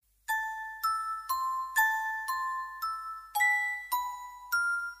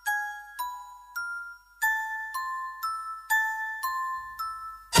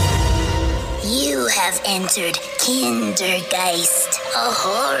have entered Kindergeist, a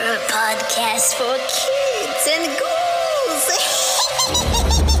horror podcast for kids and ghouls.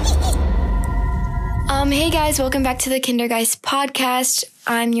 Hey guys, welcome back to the Kindergeist podcast.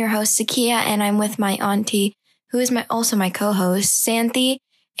 I'm your host, Sakia, and I'm with my auntie, who is also my co-host, Santhi.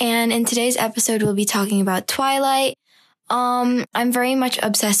 And in today's episode, we'll be talking about Twilight. I'm very much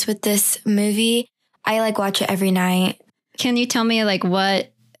obsessed with this movie. I watch it every night. Can you tell me what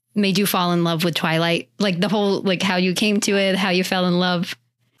made you fall in love with Twilight? The whole, how you came to it, how you fell in love?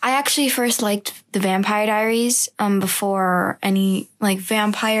 I actually first liked the Vampire Diaries before any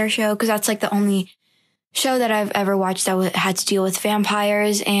vampire show, because that's the only show that I've ever watched that had to deal with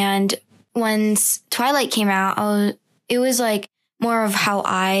vampires. And when Twilight came out, it was more of how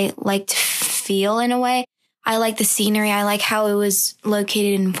I like to feel in a way. I like the scenery. I like how it was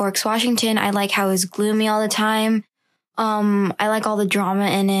located in Forks, Washington. I like how it was gloomy all the time. I like all the drama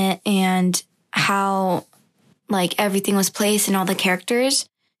in it and how everything was placed and all the characters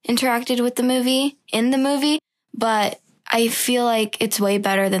interacted with in the movie. But I feel like it's way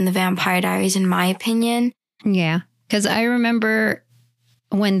better than the Vampire Diaries in my opinion. Yeah, because I remember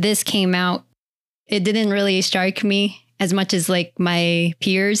when this came out, it didn't really strike me as much as my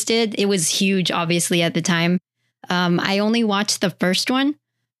peers did. It was huge, obviously, at the time. I only watched the first one,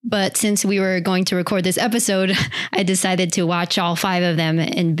 but since we were going to record this episode, I decided to watch all 5 of them.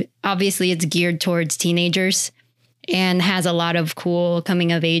 And obviously it's geared towards teenagers and has a lot of cool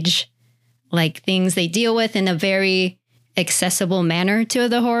coming of age, things they deal with in a very accessible manner to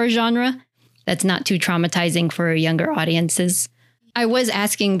the horror genre. That's not too traumatizing for younger audiences. I was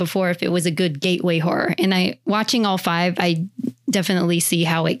asking before if it was a good gateway horror, and watching all 5, I definitely see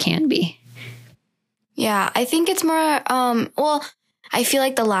how it can be. Yeah, I think it's more, I feel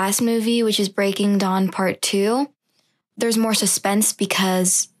like the last movie, which is Breaking Dawn Part 2, there's more suspense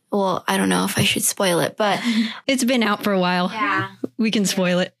because, I don't know if I should spoil it, but it's been out for a while. Yeah. We can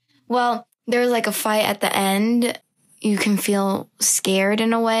spoil it. Well, there's a fight at the end. You can feel scared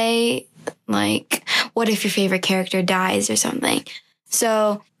in a way. What if your favorite character dies or something?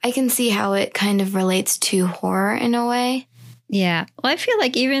 So I can see how it kind of relates to horror in a way. Yeah. Well, I feel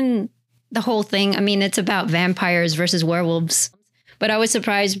like even the whole thing, it's about vampires versus werewolves. But I was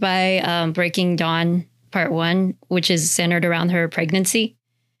surprised by Breaking Dawn Part 1, which is centered around her pregnancy.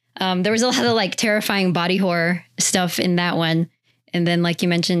 There was a lot of terrifying body horror stuff in that one. And then you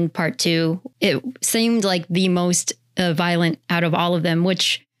mentioned Part 2, it seemed like the most violent out of all of them,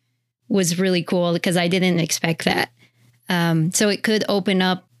 which was really cool because I didn't expect that. So it could open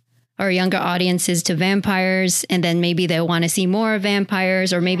up our younger audiences to vampires, and then maybe they'll want to see more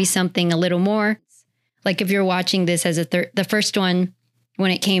vampires or maybe something a little more. If you're watching this as the first one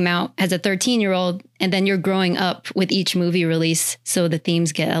when it came out as a 13-year-old, and then you're growing up with each movie release, so the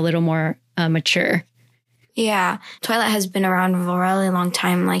themes get a little more mature. Yeah, Twilight has been around for a really long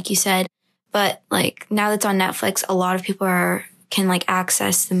time, like you said. But now that it's on Netflix, a lot of people can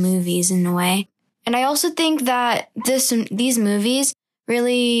access the movies in a way. And I also think that these movies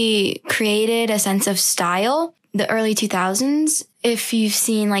really created a sense of style. The early 2000s, if you've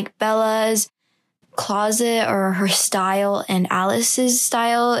seen Bella's closet or her style and Alice's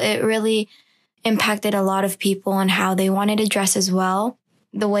style, it really impacted a lot of people on how they wanted to dress as well.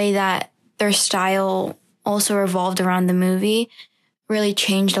 The way that their style also revolved around the movie really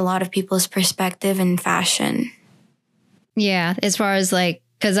changed a lot of people's perspective in fashion. Yeah, as far as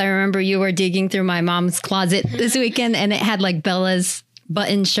because I remember you were digging through my mom's closet this weekend, and it had Bella's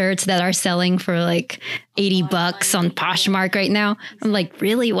button shirts that are selling for $80 on Poshmark right now. I'm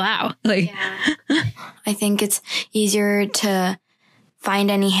really? Wow. Yeah. I think it's easier to find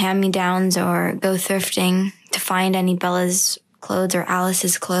any hand-me-downs or go thrifting to find any Bella's clothes or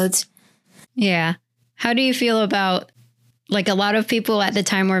Alice's clothes. Yeah. How do you feel about a lot of people at the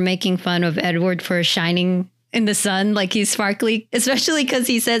time were making fun of Edward for shining in the sun, he's sparkly, especially because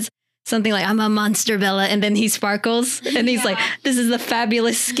he says something I'm a monster, Bella, and then he sparkles, and he's this is the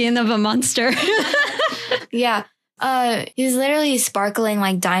fabulous skin of a monster. Yeah. He's literally sparkling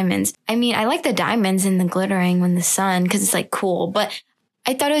like diamonds. I like the diamonds and the glittering when the sun, because it's cool, but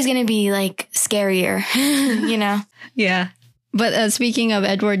I thought it was going to be scarier, you know? Yeah. But speaking of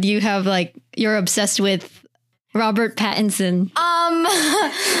Edward, you have you're obsessed with Robert Pattinson.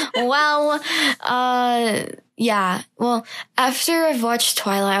 Yeah. Well, after I've watched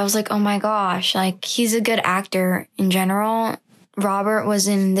Twilight, I was oh my gosh, he's a good actor in general. Robert was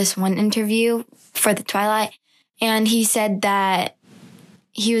in this one interview for the Twilight, and he said that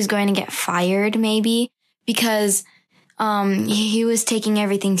he was going to get fired maybe because he was taking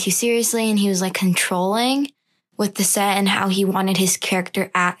everything too seriously, and he was controlling with the set and how he wanted his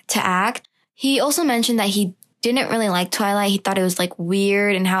character to act. he also mentioned that he didn't really like Twilight. He thought it was like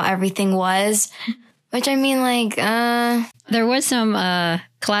weird and how everything was, which I mean, like, There was some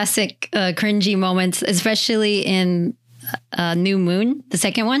classic cringy moments, especially in New Moon, the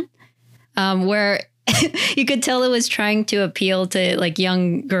second one, where you could tell it was trying to appeal to like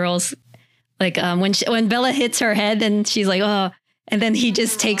young girls. Like when Bella hits her head and she's like, oh, and then he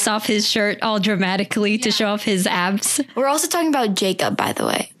just takes off his shirt all dramatically to show off his abs. We're also talking about Jacob, by the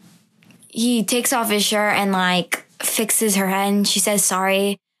way. He takes off his shirt and like fixes her head and she says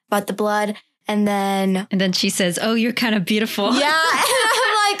sorry about the blood. And then she says, oh, you're kind of beautiful. Yeah. And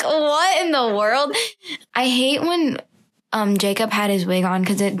I'm like, what in the world? I hate when Jacob had his wig on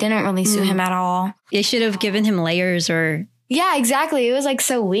because it didn't really suit him at all. They should have given him layers or... Yeah, exactly. It was like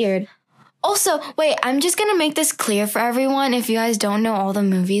so weird. Also, wait, I'm just going to make this clear for everyone if you guys don't know all the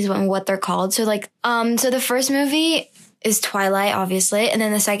movies and what they're called. So like, so the first movie is Twilight, obviously. And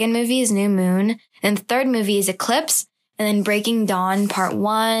then the second movie is New Moon. And the third movie is Eclipse. And then Breaking Dawn Part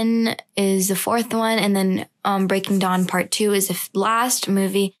 1 is the fourth one. And then Breaking Dawn Part 2 is the last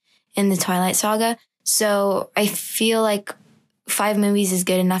movie in the Twilight saga. So I feel like 5 movies is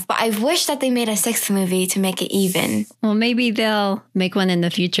good enough. But I wish that they made a 6th movie to make it even. Well, maybe they'll make one in the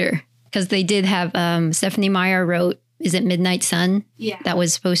future. Because they did have Stephanie Meyer wrote, is it Midnight Sun? Yeah. That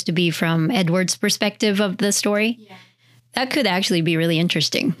was supposed to be from Edward's perspective of the story. Yeah. That could actually be really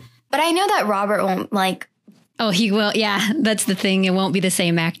interesting. But I know that Robert won't like... Oh, he will. Yeah, that's the thing. It won't be the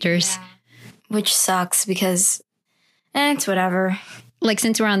same actors. Yeah. Which sucks because it's whatever. Like,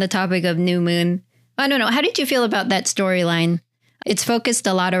 since we're on the topic of New Moon, I don't know. How did you feel about that storyline? It's focused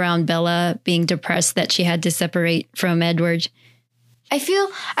a lot around Bella being depressed that she had to separate from Edward. I feel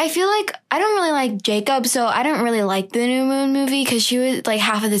like I don't really like Jacob, so I don't really like the New Moon movie because she was like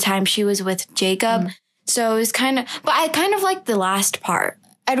half of the time she was with Jacob. So it was kind of, but I kind of liked the last part.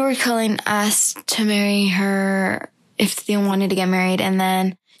 Edward Cullen asked to marry her if they wanted to get married, and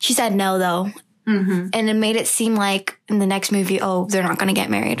then she said no, though. Mm-hmm. And it made it seem like in the next movie, oh, they're not going to get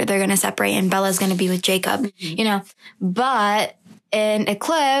married or they're going to separate and Bella's going to be with Jacob, you know. But in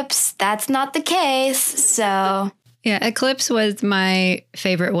Eclipse, that's not the case, so... Yeah, Eclipse was my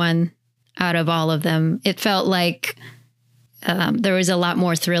favorite one out of all of them. It felt like there was a lot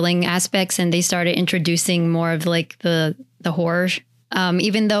more thrilling aspects and they started introducing more of like the horror.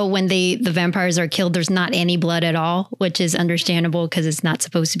 Even though when the vampires are killed, there's not any blood at all, which is understandable because it's not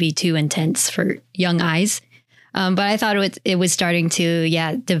supposed to be too intense for young eyes. But I thought it was starting to,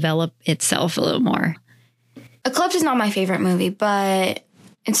 develop itself a little more. Eclipse is not my favorite movie, but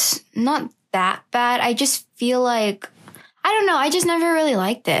it's not that bad. I just feel like, I don't know, I just never really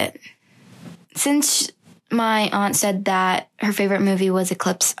liked it. Since my aunt said that her favorite movie was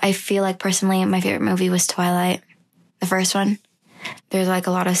Eclipse, I feel like personally my favorite movie was Twilight, the first one. There's like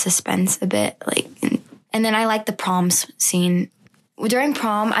a lot of suspense a bit, like, and then I like the prom scene. During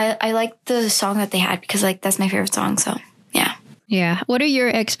prom, I like the song that they had because like that's my favorite song, so yeah. Yeah. What are your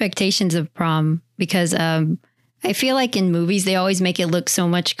expectations of prom? Because I feel like in movies, they always make it look so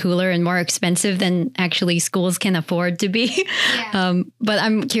much cooler and more expensive than actually schools can afford to be. Yeah. But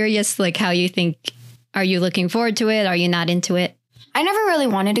I'm curious, like, how you think, are you looking forward to it? Are you not into it? I never really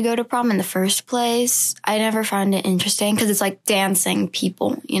wanted to go to prom in the first place. I never found it interesting because it's like dancing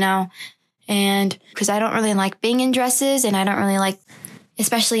people, you know? And because I don't really like being in dresses and I don't really like,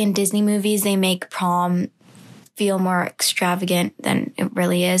 especially in Disney movies, they make prom feel more extravagant than it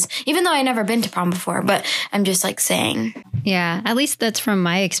really is, even though I never been to prom before, but I'm just like saying. Yeah, at least that's from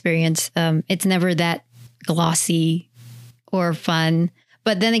my experience. It's never that glossy or fun.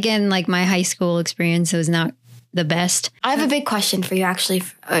 But then again, like my high school experience was not the best. I have a big question for you, actually.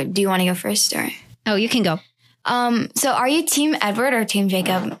 Do you want to go first? Or? Oh, you can go. So are you Team Edward or Team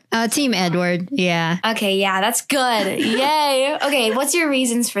Jacob? Team Edward, yeah. Okay, yeah, that's good. Yay. Okay, what's your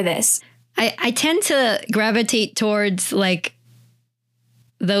reasons for this? I tend to gravitate towards like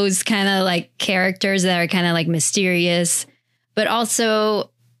those kind of like characters that are kind of like mysterious, but also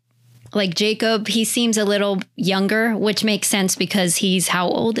like Jacob, he seems a little younger, which makes sense because he's how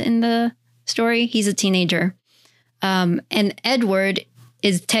old in the story? He's a teenager. And Edward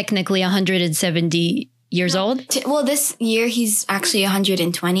is technically 170 years old. Well, this year he's actually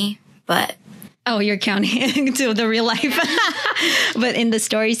 120, but... Oh, you're counting to the real life. But in the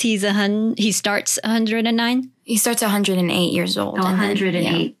stories, he starts 109. He starts 108 years old. Oh,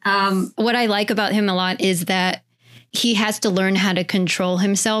 108. Yeah. What I like about him a lot is that he has to learn how to control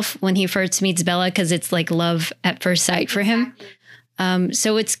himself when he first meets Bella because it's like love at first sight for him.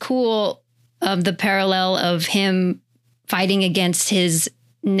 So it's cool the parallel of him fighting against his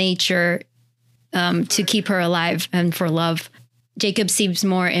nature to keep her alive and for love. Jacob seems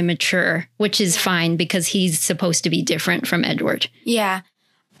more immature, which is fine because he's supposed to be different from Edward. Yeah.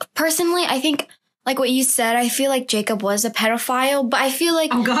 Personally, I think, like what you said, I feel like Jacob was a pedophile, but I feel like...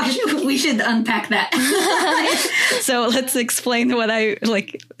 Oh gosh, we should unpack that. So let's explain what I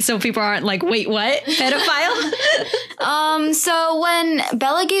like, so people aren't like, wait, what? Pedophile? So when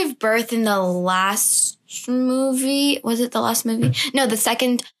Bella gave birth in the last movie, was it the last movie? No, the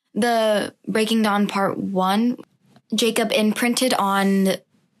second, the Breaking Dawn Part 1, Jacob imprinted on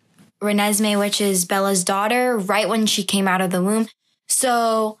Renesmee, which is Bella's daughter, right when she came out of the womb.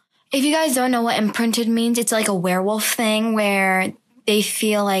 So if you guys don't know what imprinted means, it's like a werewolf thing where they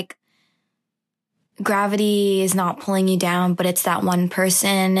feel like gravity is not pulling you down, but it's that one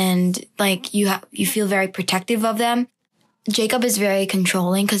person, and like you feel very protective of them. Jacob is very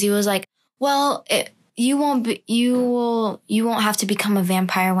controlling because he was like, well, you won't have to become a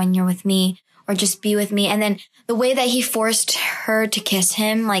vampire when you're with me, or just be with me. And then the way that he forced her to kiss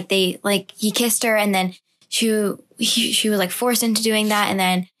him, he kissed her, and then she was like forced into doing that, and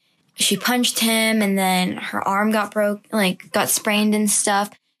then she punched him, and then her arm got sprained and stuff.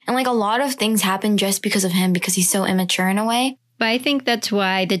 And like a lot of things happened just because of him, because he's so immature in a way. But I think that's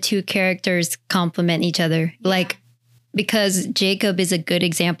why the two characters complement each other. Like, because Jacob is a good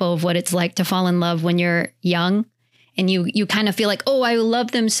example of what it's like to fall in love when you're young. And you kind of feel like, oh, I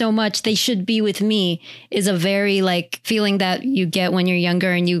love them so much, they should be with me, is a very like feeling that you get when you're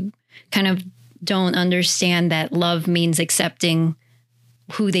younger, and you kind of don't understand that love means accepting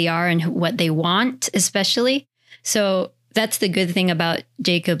who they are and what they want, especially. So that's the good thing about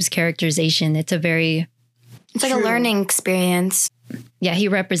Jacob's characterization. It's like a learning experience. Yeah, he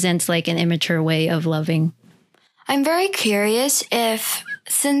represents like an immature way of loving. I'm very curious if,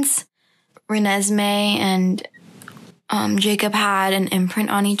 since Renesmee and Jacob had an imprint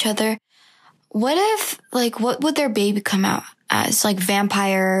on each other, what would their baby come out as? Like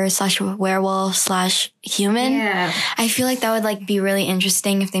vampire / werewolf / human? Yeah. I feel like that would like be really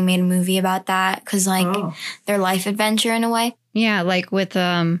interesting if they made a movie about that, because their life adventure in a way. Yeah, like with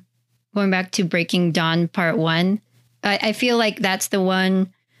going back to Breaking Dawn Part 1, I feel like that's the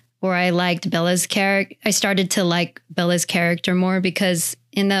one where I liked Bella's character. I started to like Bella's character more, because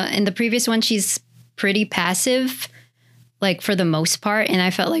in the previous one she's pretty passive, like for the most part, and I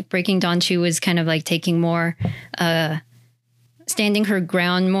felt like Breaking Dawn, she was kind of like taking more, standing her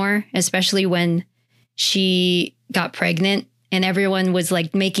ground more, especially when she got pregnant and everyone was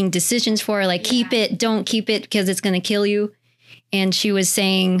like making decisions for her, like keep it, don't keep it because it's going to kill you. And she was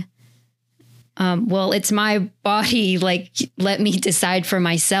saying, well, it's my body, like let me decide for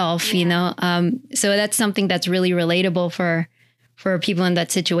myself, you know? So that's something that's really relatable for people in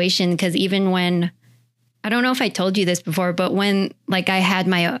that situation. Because even when, I don't know if I told you this before, but when like I had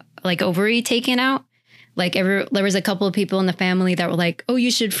my like ovary taken out, like there was a couple of people in the family that were like, oh, you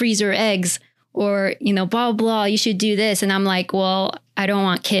should freeze your eggs, or, you know, blah, blah, you should do this. And I'm like, well, I don't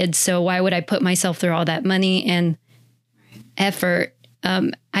want kids, so why would I put myself through all that money and effort?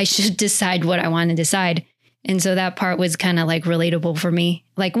 I should decide what I want to decide. And so that part was kind of like relatable for me.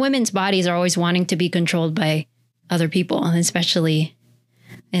 Like women's bodies are always wanting to be controlled by other people, and especially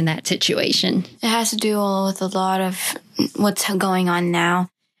in that situation. It has to do with a lot of what's going on now.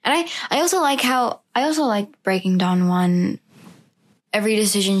 And I also like Breaking Dawn 1. Every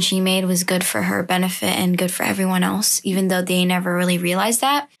decision she made was good for her benefit and good for everyone else, even though they never really realized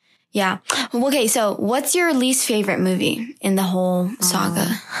that. Yeah. Okay, so what's your least favorite movie in the whole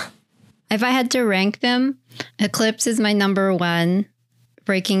saga? If I had to rank them, Eclipse is my number 1.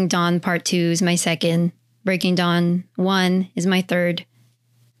 Breaking Dawn Part 2 is my second. Breaking Dawn 1 is my third.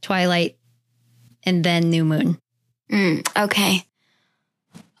 Twilight, and then New Moon. Okay.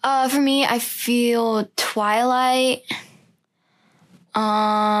 For me, I feel Twilight,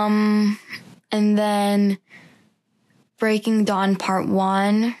 and then Breaking Dawn Part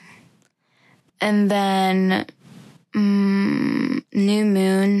 1, and then New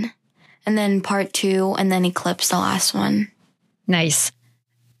Moon, and then Part 2, and then Eclipse, the last one. Nice.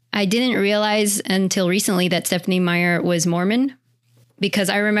 I didn't realize until recently that Stephenie Meyer was Mormon, because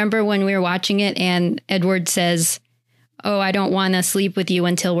I remember when we were watching it and Edward says, oh, I don't want to sleep with you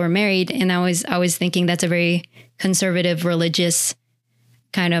until we're married. And I was thinking that's a very conservative religious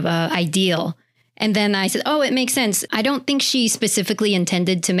kind of ideal. And then I said, oh, it makes sense. I don't think she specifically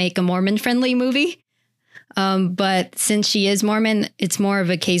intended to make a Mormon-friendly movie. But since she is Mormon, it's more of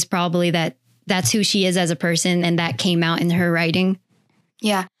a case probably that that's who she is as a person, and that came out in her writing.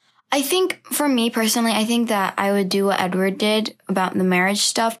 Yeah. I think for me personally, I think that I would do what Edward did about the marriage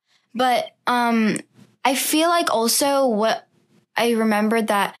stuff. But I feel like also what I remembered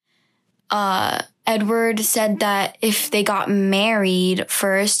that Edward said that if they got married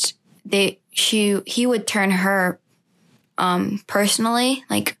first, he would turn her personally,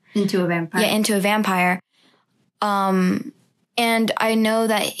 like into a vampire. Yeah, into a vampire. And I know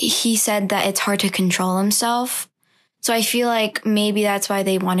that he said that it's hard to control himself. So I feel like maybe that's why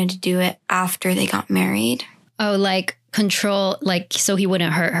they wanted to do it after they got married. Oh, like control, like so he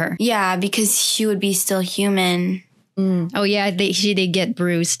wouldn't hurt her. Yeah, because she would be still human. Oh yeah, she did get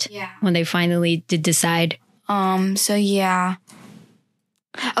bruised. Yeah. When they finally did decide. So yeah.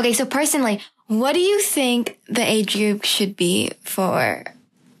 Okay, so personally, what do you think the age group should be for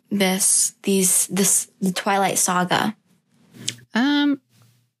the Twilight Saga?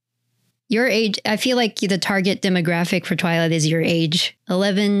 Your age, I feel like the target demographic for Twilight is your age.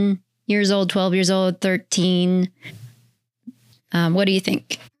 11 years old, 12 years old, 13. What do you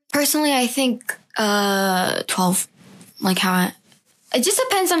think? Personally, I think 12. Like it just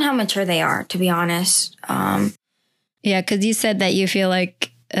depends on how mature they are, to be honest. Yeah, because you said that you feel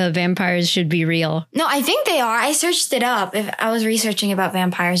like vampires should be real. No, I think they are. I searched it up. If I was researching about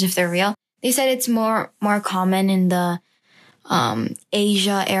vampires, if they're real, they said it's more common in the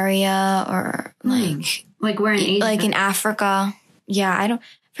Asia area or like where in Asia? Like in Africa. Yeah, I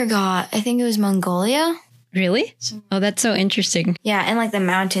forgot. I think it was Mongolia. Really? Oh, that's so interesting. Yeah, and like the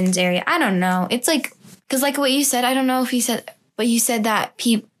mountains area. I don't know. It's like, because like what you said, I don't know if you said, but you said that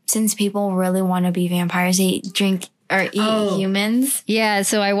since people really want to be vampires, they drink or eat humans. Yeah,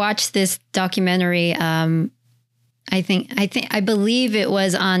 so I watched this documentary. I believe it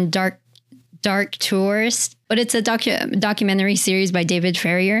was on Dark Tourist, but it's a documentary series by David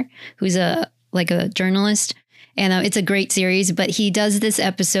Farrier, who's a journalist, and it's a great series. But he does this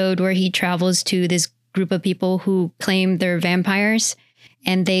episode where he travels to this group of people who claim they're vampires,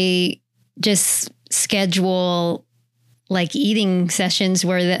 and they just schedule like eating sessions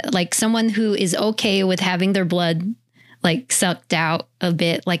where like someone who is okay with having their blood like sucked out a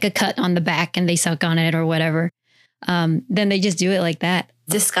bit, like a cut on the back, and they suck on it or whatever. Then they just do it like that.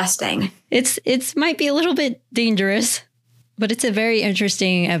 Disgusting. It's might be a little bit dangerous, but it's a very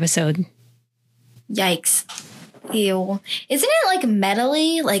interesting episode. Yikes. Ew. Isn't it like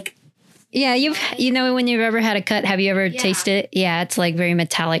metally? Like, yeah, when you've ever had a cut, have you ever tasted it? Yeah, it's like very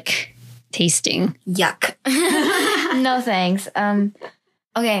metallic tasting. Yuck. No thanks.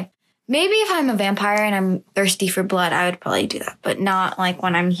 Okay. Maybe if I'm a vampire and I'm thirsty for blood, I would probably do that, but not like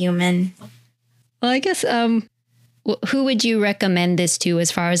when I'm human. Well, I guess who would you recommend this to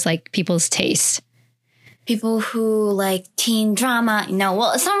as far as like people's taste? People who like teen drama. No,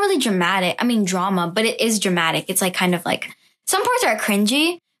 well, it's not really dramatic. I mean, drama, but it is dramatic. It's like kind of like some parts are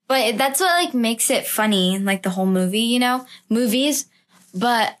cringy, but that's what like makes it funny, like the whole movie, movies.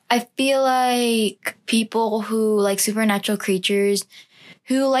 But I feel like people who like supernatural creatures,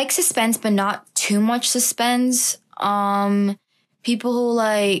 who like suspense, but not too much suspense. People who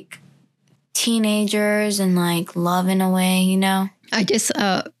like teenagers and like love in a way, I just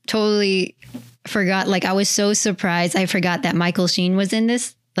totally forgot. Like I was so surprised. I forgot that Michael Sheen was in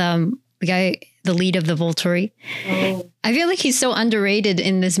this. The guy, the lead of the Volturi. Oh. I feel like he's so underrated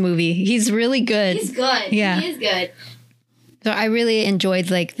in this movie. He's really good. He's good. Yeah. He is good. So I really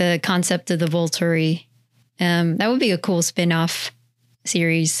enjoyed like the concept of the Volturi. That would be a cool spin-off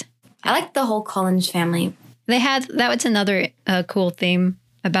series. I like the whole Collins family. That was another cool theme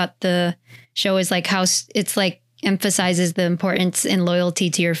about the show, is like how it's like emphasizes the importance and loyalty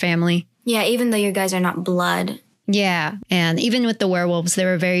to your family. Yeah, even though you guys are not blood. Yeah, and even with the werewolves, they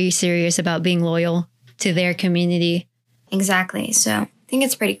were very serious about being loyal to their community. Exactly. So I think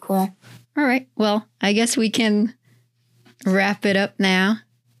it's pretty cool. All right. Well, I guess we can wrap it up now.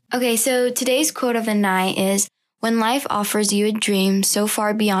 Okay, so today's quote of the night is, "When life offers you a dream so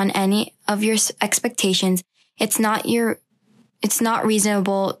far beyond any of your expectations, it's not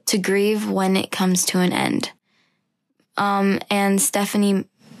reasonable to grieve when it comes to an end." And Stephenie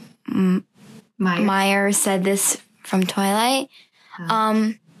Meyer said this from Twilight.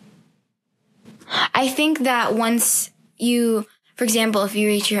 I think that once you, for example, if you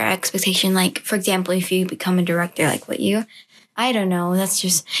reach your expectation, like, for example, if you become a director, like I don't know, it's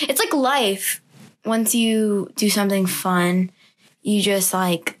like life. Once you do something fun, you just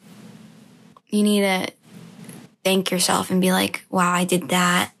like, you need to thank yourself and be like, wow, I did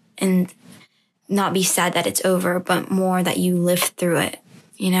that, and not be sad that it's over, but more that you lived through it,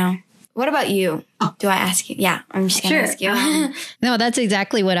 What about you? Oh. Do I ask you? Yeah, I'm just going to ask you. No, that's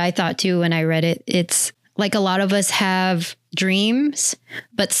exactly what I thought too when I read it. It's like a lot of us have dreams,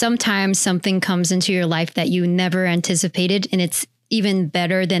 but sometimes something comes into your life that you never anticipated, and it's even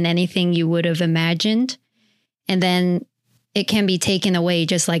better than anything you would have imagined. And then it can be taken away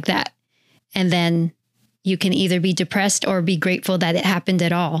just like that. And then you can either be depressed or be grateful that it happened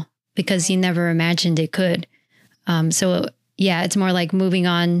at all because you never imagined it could. So yeah, it's more like moving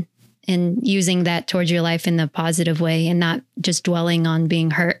on and using that towards your life in the positive way and not just dwelling on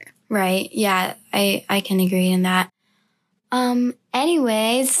being hurt. Right. Yeah, I can agree in that.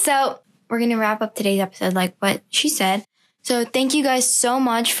 Anyways, so we're going to wrap up today's episode like what she said. So thank you guys so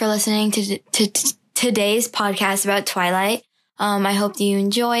much for listening to today's podcast about Twilight. I hope you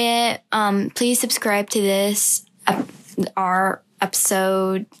enjoy it. Please subscribe to this, our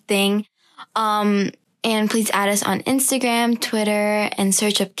episode thing. And please add us on Instagram, Twitter, and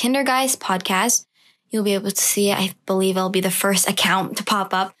search up Kindergeist Podcast. You'll be able to see it. I believe it'll be the first account to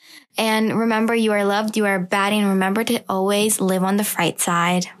pop up. And remember, you are loved, you are bad, and remember to always live on the bright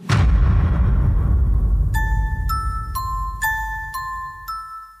side.